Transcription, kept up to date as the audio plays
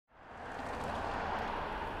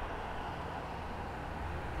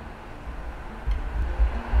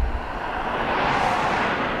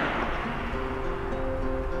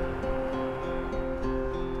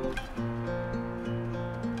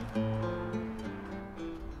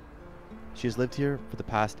She has lived here for the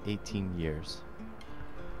past 18 years.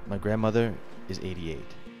 My grandmother is 88.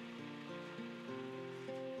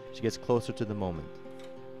 She gets closer to the moment,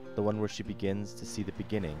 the one where she begins to see the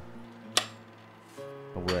beginning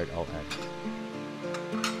and where it all ends.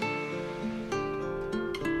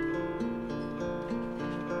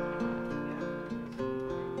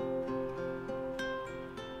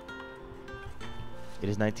 It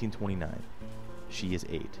is 1929. She is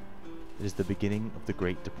 8. It is the beginning of the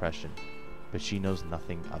Great Depression, but she knows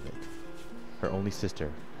nothing of it. Her only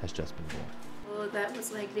sister has just been born. Well, that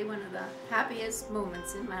was likely one of the happiest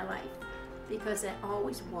moments in my life, because I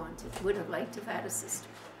always would have liked to have had a sister.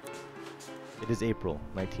 It is April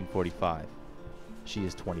 1945. She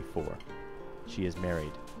is 24. She is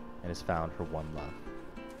married and has found her one love.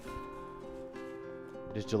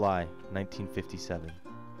 It is July 1957.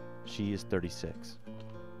 She is 36.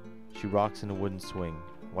 She rocks in a wooden swing,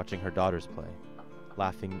 watching her daughters play,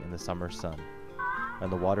 laughing in the summer sun,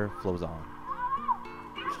 and the water flows on.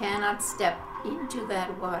 You cannot step into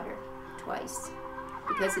that water twice,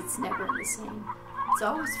 because it's never the same. It's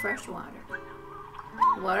always fresh water.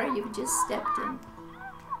 The water you've just stepped in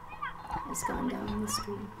has gone down the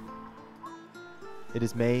stream. It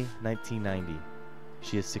is May 1990.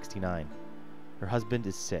 She is 69. Her husband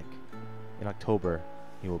is sick. In October,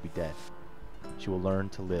 he will be dead. She will learn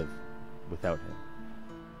to live without him.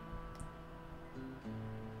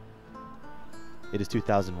 It is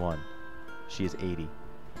 2001. She is 80.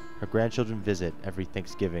 Her grandchildren visit every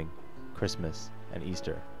Thanksgiving, Christmas, and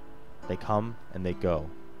Easter. They come and they go.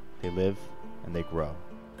 They live and they grow.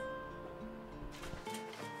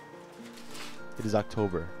 It is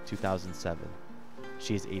October 2007.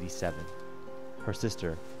 She is 87. Her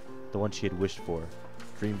sister, the one she had wished for,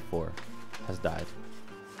 dreamed for, has died.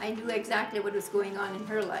 I knew exactly what was going on in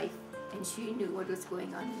her life, and she knew what was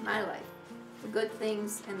going on in my life. The good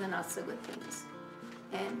things and the not so good things.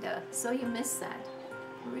 And so you miss that.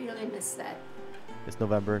 You really miss that. It's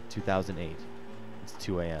November 2008. It's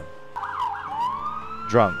 2 a.m.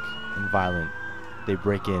 Drunk and violent, they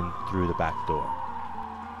break in through the back door.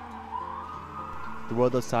 The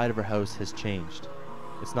world outside of her house has changed.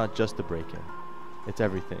 It's not just the break-in. It's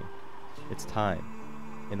everything. It's time,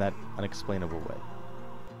 in that unexplainable way.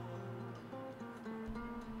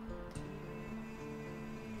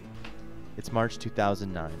 It's March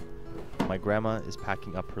 2009. My grandma is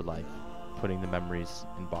packing up her life, putting the memories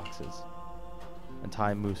in boxes. And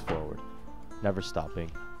time moves forward, never stopping,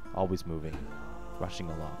 always moving, rushing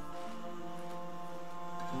along.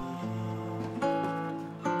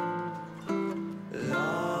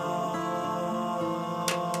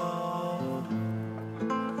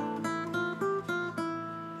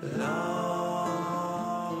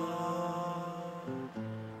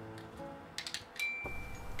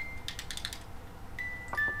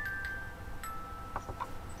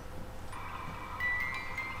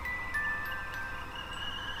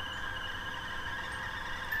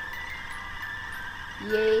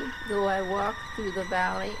 Yea, though I walk through the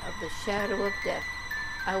valley of the shadow of death,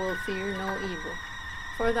 I will fear no evil.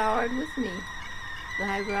 For thou art with me.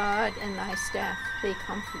 Thy rod and thy staff, they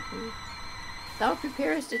comfort me. Thou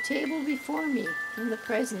preparest a table before me in the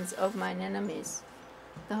presence of mine enemies.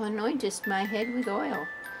 Thou anointest my head with oil.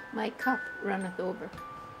 My cup runneth over.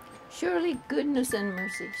 Surely goodness and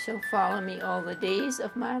mercy shall follow me all the days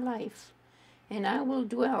of my life, and I will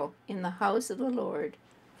dwell in the house of the Lord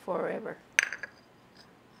forever.